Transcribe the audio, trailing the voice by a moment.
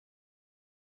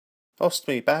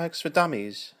Ostomy bags for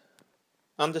dummies.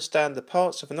 Understand the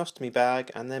parts of an ostomy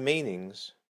bag and their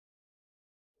meanings.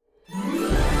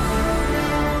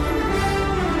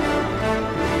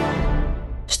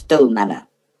 Stomanner.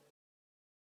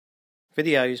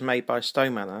 Videos made by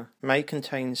Stomanner may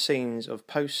contain scenes of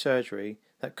post-surgery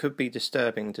that could be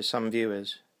disturbing to some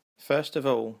viewers. First of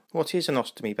all, what is an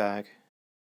ostomy bag?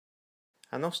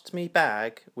 An ostomy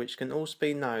bag, which can also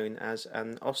be known as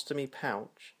an ostomy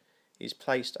pouch, is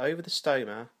placed over the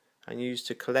stoma and used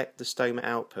to collect the stoma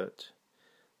output.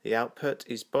 The output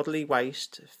is bodily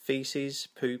waste, feces,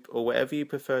 poop, or whatever you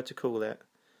prefer to call it,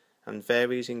 and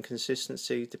varies in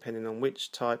consistency depending on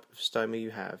which type of stoma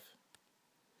you have.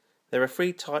 There are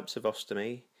 3 types of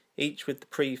ostomy, each with the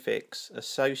prefix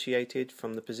associated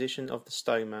from the position of the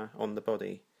stoma on the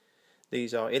body.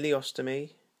 These are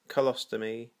ileostomy,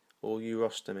 colostomy, or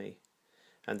urostomy,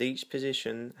 and each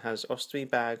position has ostomy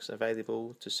bags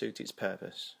available to suit its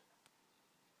purpose.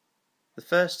 The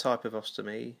first type of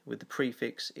ostomy, with the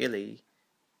prefix ile,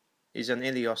 is an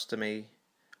ileostomy,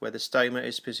 where the stoma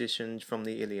is positioned from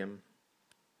the ileum.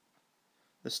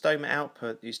 The stoma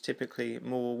output is typically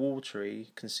more watery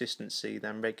consistency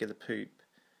than regular poop,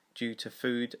 due to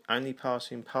food only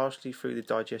passing partially through the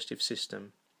digestive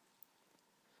system.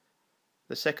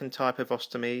 The second type of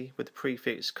ostomy, with the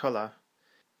prefix color,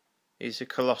 is a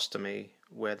colostomy,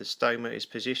 where the stoma is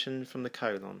positioned from the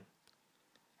colon.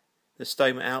 The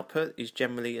stoma output is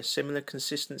generally a similar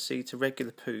consistency to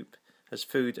regular poop, as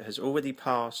food has already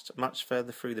passed much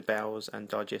further through the bowels and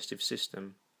digestive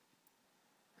system.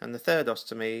 And the third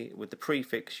ostomy, with the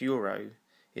prefix uro,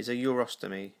 is a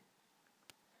urostomy,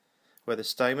 where the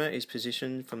stoma is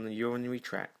positioned from the urinary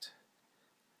tract.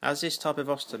 As this type of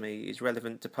ostomy is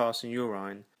relevant to passing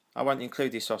urine, I won't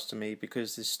include this ostomy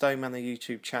because the Stomanner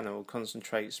YouTube channel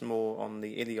concentrates more on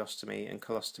the ileostomy and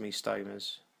colostomy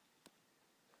stomas.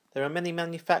 There are many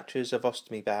manufacturers of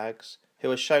ostomy bags who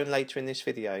are shown later in this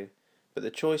video, but the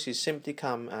choices simply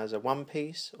come as a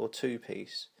 1-piece or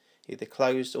 2-piece, either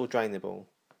closed or drainable.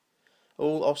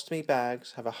 All ostomy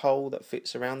bags have a hole that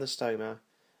fits around the stoma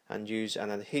and use an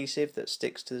adhesive that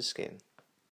sticks to the skin.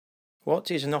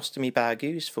 What is an ostomy bag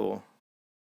used for?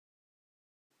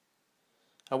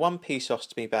 A 1-piece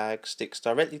ostomy bag sticks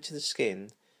directly to the skin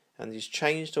and is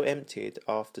changed or emptied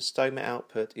after stoma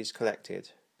output is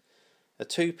collected. A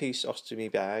 2-piece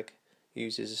ostomy bag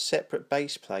uses a separate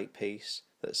baseplate piece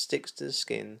that sticks to the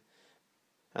skin,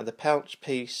 and the pouch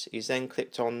piece is then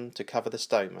clipped on to cover the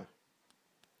stoma.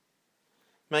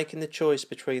 Making the choice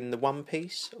between the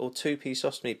 1-piece or 2-piece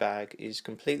ostomy bag is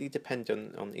completely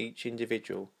dependent on each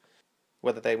individual,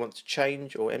 whether they want to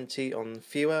change or empty on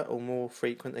fewer or more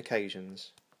frequent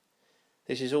occasions.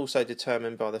 This is also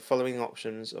determined by the following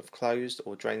options of closed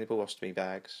or drainable ostomy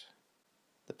bags.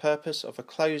 The purpose of a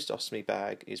closed ostomy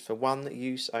bag is for one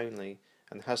use only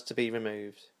and has to be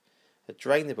removed. A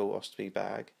drainable ostomy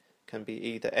bag can be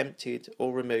either emptied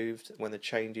or removed when a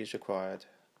change is required.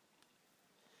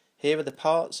 Here are the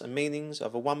parts and meanings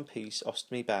of a 1-piece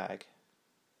ostomy bag.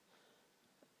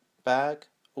 Bag,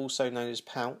 also known as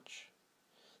pouch.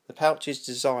 The pouch is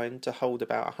designed to hold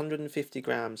about 150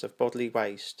 grams of bodily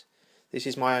waste. This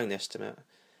is my own estimate,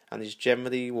 and is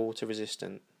generally water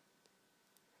resistant.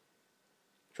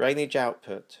 Drainage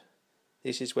output.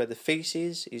 This is where the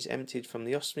feces is emptied from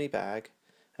the ostomy bag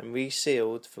and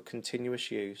resealed for continuous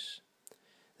use.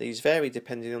 These vary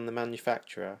depending on the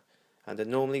manufacturer and are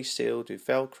normally sealed with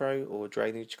Velcro or a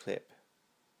drainage clip.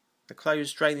 A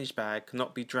closed drainage bag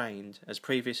cannot be drained, as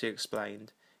previously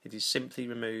explained. It is simply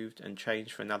removed and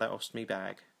changed for another ostomy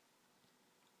bag.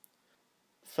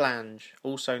 Flange,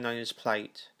 also known as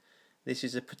plate. This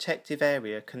is a protective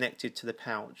area connected to the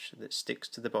pouch that sticks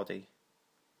to the body.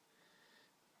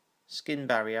 Skin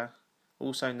barrier,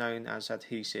 also known as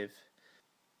adhesive.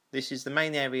 This is the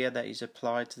main area that is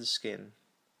applied to the skin.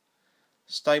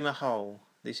 Stoma hole.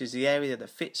 This is the area that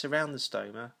fits around the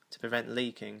stoma to prevent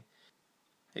leaking.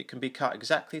 It can be cut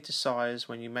exactly to size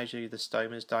when you measure the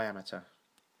stoma's diameter.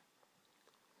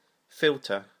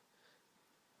 Filter.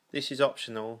 This is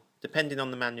optional, depending on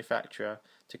the manufacturer,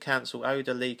 to cancel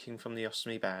odour leaking from the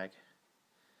ostomy bag.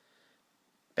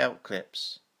 Belt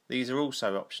clips. These are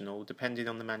also optional, depending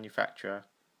on the manufacturer,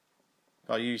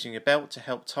 by using a belt to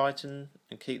help tighten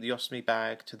and keep the ostomy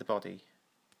bag to the body.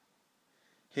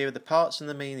 Here are the parts and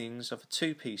the meanings of a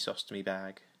 2-piece ostomy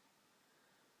bag.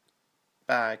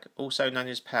 Bag, also known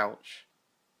as pouch.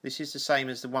 This is the same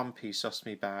as the 1-piece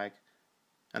ostomy bag,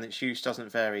 and its use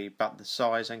doesn't vary, but the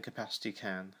size and capacity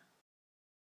can.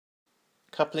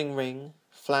 Coupling ring,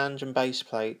 flange and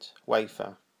baseplate,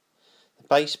 wafer. The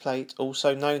baseplate,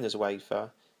 also known as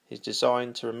wafer, is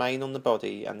designed to remain on the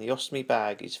body, and the ostomy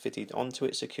bag is fitted onto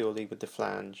it securely with the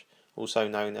flange, also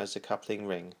known as the coupling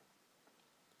ring.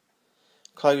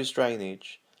 Closed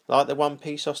drainage. Like the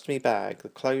one-piece ostomy bag, the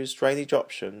closed drainage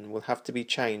option will have to be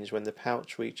changed when the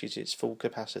pouch reaches its full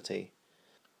capacity.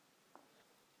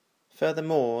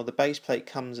 Furthermore, the baseplate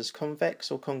comes as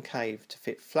convex or concave to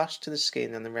fit flush to the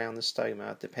skin and around the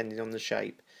stoma, depending on the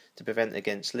shape, to prevent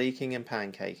against leaking and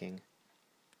pancaking.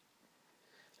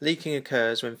 Leaking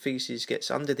occurs when faeces gets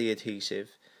under the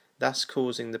adhesive, thus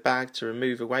causing the bag to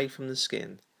remove away from the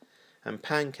skin, and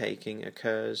pancaking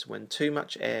occurs when too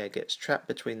much air gets trapped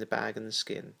between the bag and the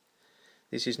skin.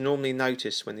 This is normally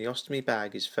noticed when the ostomy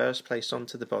bag is first placed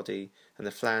onto the body and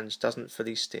the flange doesn't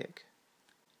fully stick.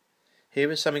 Here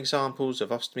are some examples of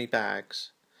ostomy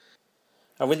bags.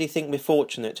 I really think we're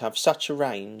fortunate to have such a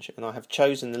range, and I have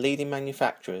chosen the leading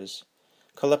manufacturers: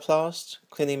 Coloplast,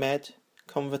 Clinimed,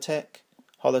 Convatec,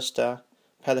 Hollister,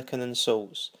 Pelican and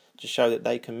Salts, to show that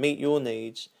they can meet your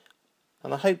needs,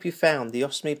 and I hope you found the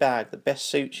ostomy bag that best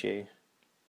suits you.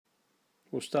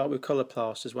 We'll start with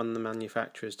Coloplast as one of the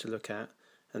manufacturers to look at,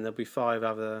 and there'll be 5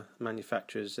 other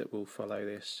manufacturers that will follow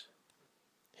this.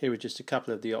 Here are just a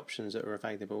couple of the options that are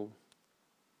available.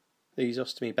 These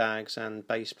ostomy bags and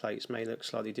base plates may look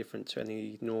slightly different to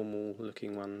any normal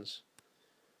looking ones.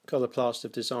 Coloplast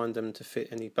have designed them to fit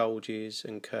any bulges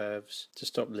and curves to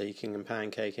stop leaking and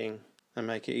pancaking, and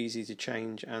make it easy to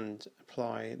change and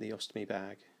apply the ostomy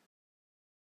bag.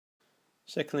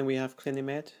 Secondly, we have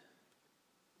Clinimed.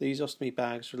 These ostomy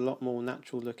bags are a lot more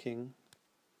natural looking,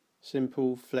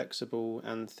 simple, flexible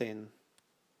and thin.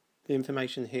 The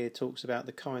information here talks about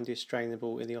the kindest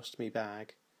drainable ileostomy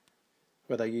bag,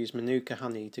 where they use Manuka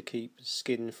honey to keep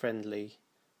skin friendly,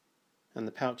 and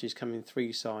the pouches come in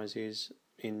 3 sizes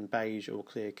in beige or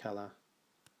clear colour.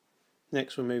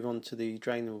 Next we'll move on to the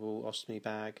drainable ostomy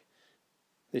bag.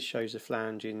 This shows the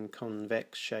flange in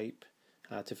convex shape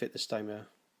to fit the stoma,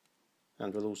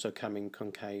 and will also come in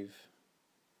concave.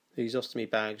 These ostomy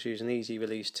bags use an easy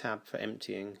release tab for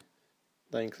emptying.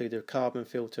 They include a carbon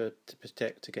filter to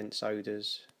protect against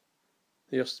odours.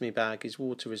 The ostomy bag is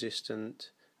water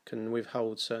resistant, can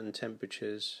withhold certain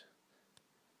temperatures,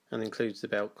 and includes the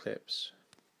belt clips.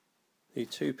 The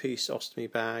 2-piece ostomy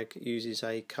bag uses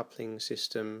a coupling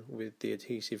system with the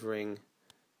adhesive ring.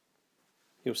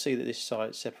 You'll see that this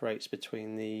site separates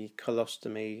between the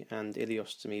colostomy and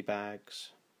ileostomy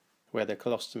bags, where the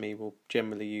colostomy will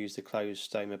generally use the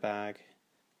closed stoma bag,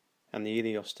 and the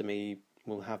ileostomy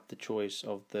will have the choice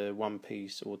of the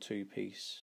 1-piece or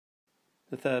 2-piece.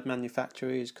 The third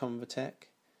manufacturer is Convatec,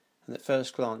 and at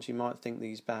first glance you might think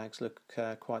these bags look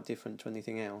quite different to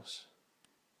anything else.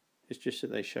 It's just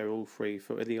that they show all 3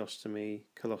 for ileostomy,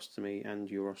 colostomy and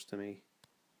urostomy.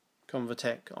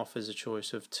 Convatec offers a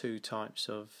choice of 2 types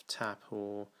of tap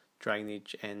or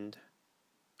drainage end.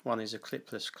 One is a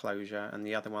clipless closure and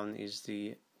the other one is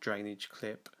the drainage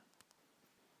clip.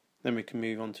 Then we can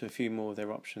move on to a few more of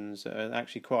their options that are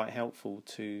actually quite helpful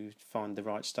to find the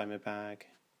right stoma bag.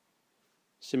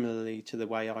 Similarly to the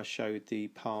way I showed the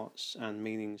parts and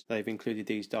meanings, they've included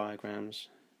these diagrams.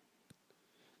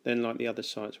 Then, like the other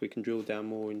sites, we can drill down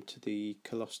more into the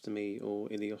colostomy or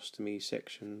ileostomy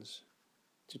sections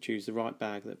to choose the right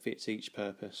bag that fits each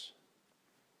purpose.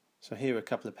 So here are a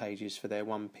couple of pages for their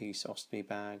 1-piece ostomy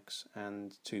bags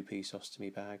and 2-piece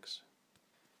ostomy bags.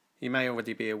 You may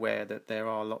already be aware that there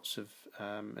are lots of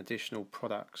additional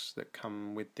products that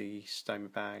come with the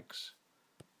stoma bags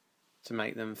to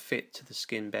make them fit to the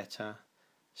skin better,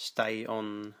 stay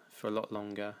on for a lot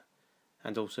longer,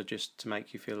 and also just to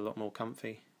make you feel a lot more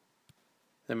comfy.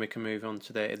 Then we can move on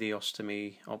to their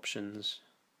ileostomy options,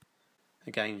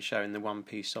 again showing the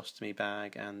 1-piece ostomy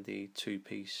bag and the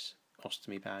 2-piece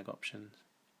ostomy bag options.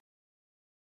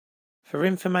 For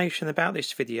information about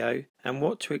this video and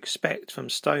what to expect from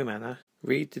Stomanner,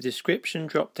 read the description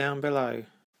drop down below.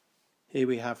 Here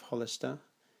we have Hollister.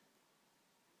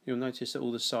 You'll notice that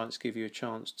all the sites give you a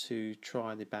chance to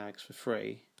try the bags for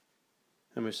free,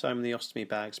 and with so many ostomy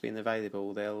bags being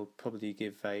available, they'll probably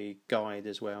give a guide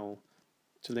as well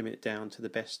to limit it down to the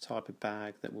best type of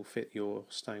bag that will fit your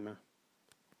stoma.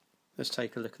 Let's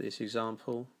take a look at this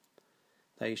example.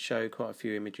 They show quite a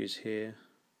few images here,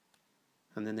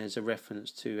 and then there's a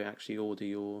reference to actually order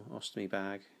your ostomy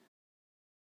bag.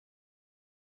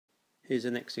 Here's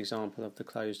the next example of the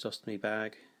closed ostomy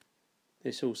bag.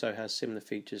 This also has similar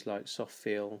features like soft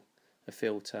feel, a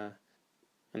filter,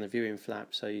 and a viewing flap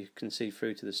so you can see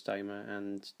through to the stoma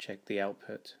and check the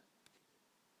output.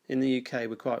 In the UK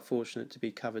we're quite fortunate to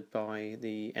be covered by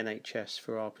the NHS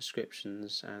for our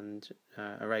prescriptions and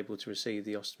are able to receive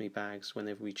the ostomy bags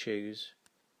whenever we choose.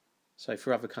 So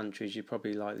for other countries, you're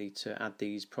probably likely to add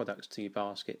these products to your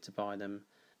basket to buy them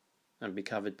and be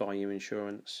covered by your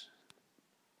insurance.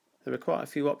 There are quite a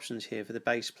few options here for the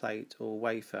base plate or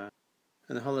wafer,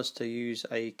 and Hollister use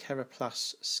a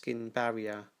Keraplus skin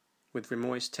barrier with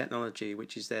Remoist technology,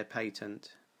 which is their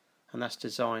patent, and that's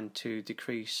designed to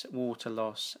decrease water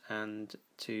loss and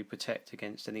to protect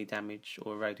against any damaged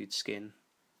or eroded skin.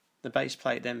 The base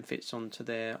plate then fits onto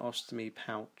their ostomy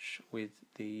pouch with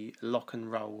the lock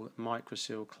and roll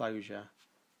microseal closure,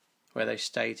 where they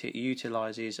state it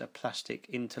utilises a plastic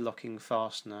interlocking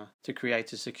fastener to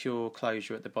create a secure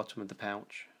closure at the bottom of the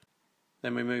pouch.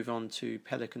 Then we move on to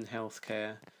Pelican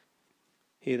Healthcare.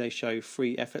 Here they show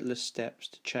 3 effortless steps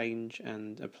to change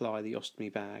and apply the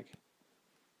ostomy bag.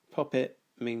 Pop it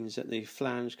means that the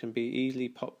flange can be easily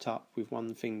popped up with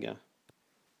one finger.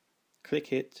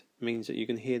 Click it means that you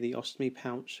can hear the ostomy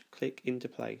pouch click into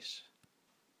place.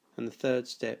 And the third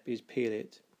step is peel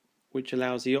it, which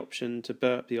allows the option to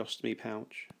burp the ostomy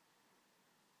pouch.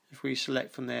 If we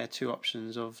select from there 2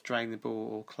 options of drainable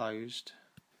or closed,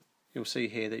 you'll see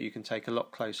here that you can take a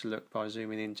lot closer look by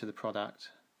zooming into the product.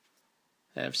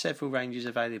 They have several ranges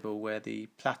available, where the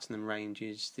platinum range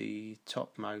is the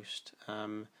topmost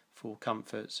for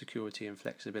comfort, security and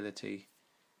flexibility.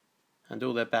 And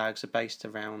all their bags are based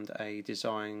around a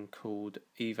design called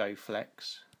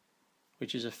EvoFlex,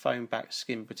 which is a foam-backed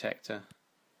skin protector.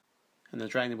 And the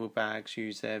drainable bags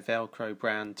use their Velcro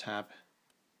brand tab,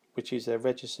 which is their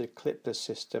registered clipless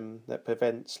system that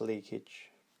prevents leakage,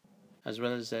 as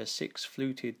well as their 6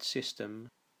 fluted system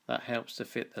that helps to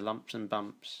fit the lumps and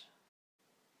bumps.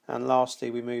 And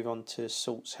lastly, we move on to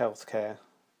Salts Healthcare,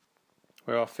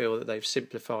 where I feel that they've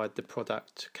simplified the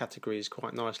product categories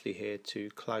quite nicely here to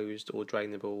closed or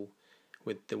drainable,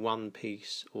 with the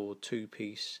 1-piece or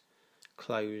 2-piece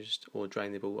closed or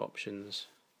drainable options.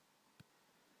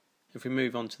 If we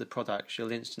move on to the products,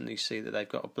 you'll instantly see that they've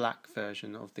got a black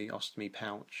version of the ostomy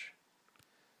pouch.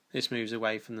 This moves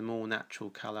away from the more natural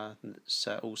colour that's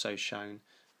also shown.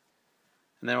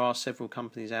 And there are several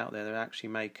companies out there that actually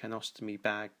make an ostomy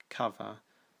bag cover,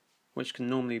 which can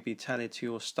normally be tailored to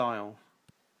your style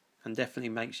and definitely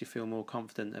makes you feel more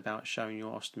confident about showing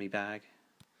your ostomy bag.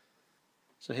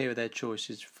 So here are their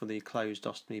choices for the closed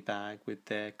ostomy bag with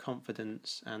their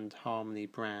Confidence and Harmony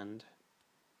brand,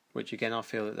 which again I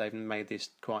feel that they've made this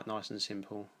quite nice and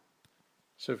simple.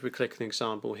 So if we click an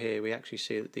example here, we actually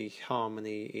see that the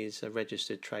Harmony is a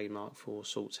registered trademark for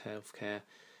Salts Healthcare,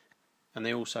 and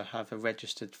they also have a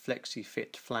registered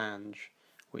FlexiFit flange,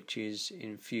 which is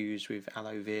infused with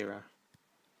aloe vera.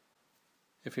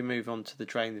 If we move on to the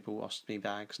drainable ostomy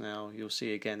bags now, you'll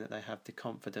see again that they have the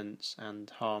Confidence and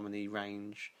Harmony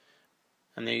range,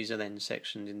 and these are then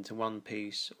sectioned into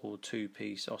 1-piece or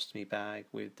 2-piece ostomy bag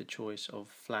with the choice of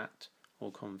flat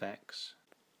or convex.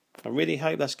 I really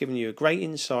hope that's given you a great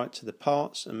insight to the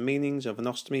parts and meanings of an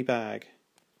ostomy bag.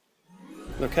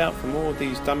 Look out for more of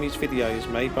these dummies videos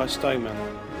made by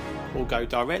Stomanner, or go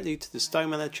directly to the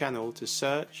Stomanner channel to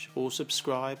search or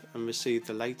subscribe and receive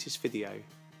the latest video.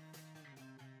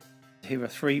 Here are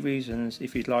 3 reasons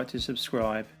if you'd like to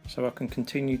subscribe, so I can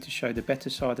continue to show the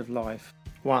better side of life.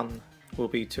 1 will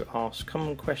be to ask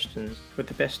common questions with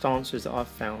the best answers that I've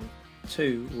found.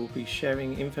 2 will be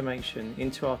sharing information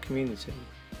into our community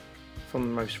from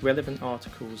the most relevant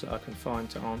articles that I can find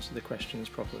to answer the questions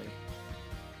properly.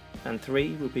 And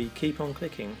 3 will be keep on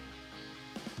clicking.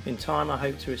 In time I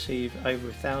hope to receive over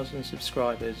 1,000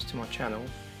 subscribers to my channel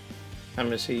and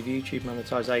receive YouTube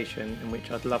monetization, in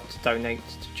which I'd love to donate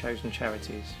to chosen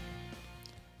charities.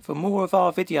 For more of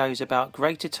our videos about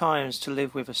greater times to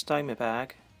live with a stoma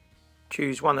bag,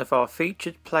 choose one of our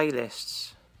featured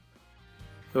playlists.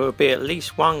 There will be at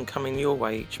least one coming your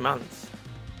way each month.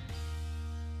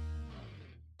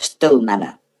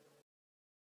 Stomanner.